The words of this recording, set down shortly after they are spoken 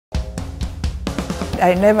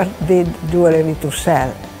I never did jewelry to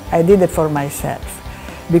sell. I did it for myself.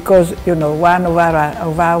 Because, you know, one of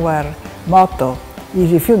our motto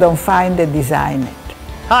is if you don't find it, design it.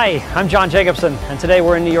 Hi, I'm John Jacobsen, and today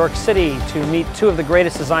we're in New York City to meet two of the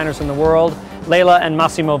greatest designers in the world, Leila and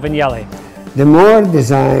Massimo Vignelli. The more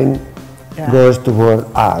design goes toward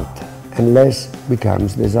art, and less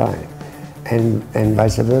becomes design, and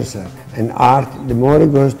vice versa. And art, the more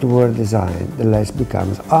it goes toward design, the less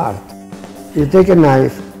becomes art. You take a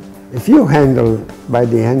knife, if you handle by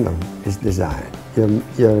the handle, it's design.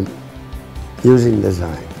 You're using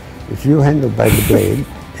design. If you handle by the blade,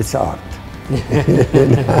 it's art.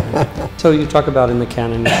 So you talk about in the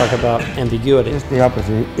canon, you talk about ambiguity. It's the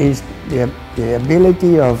opposite. It's the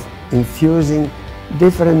ability of infusing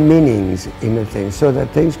different meanings in a thing so that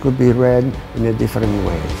things could be read in a different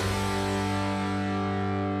way.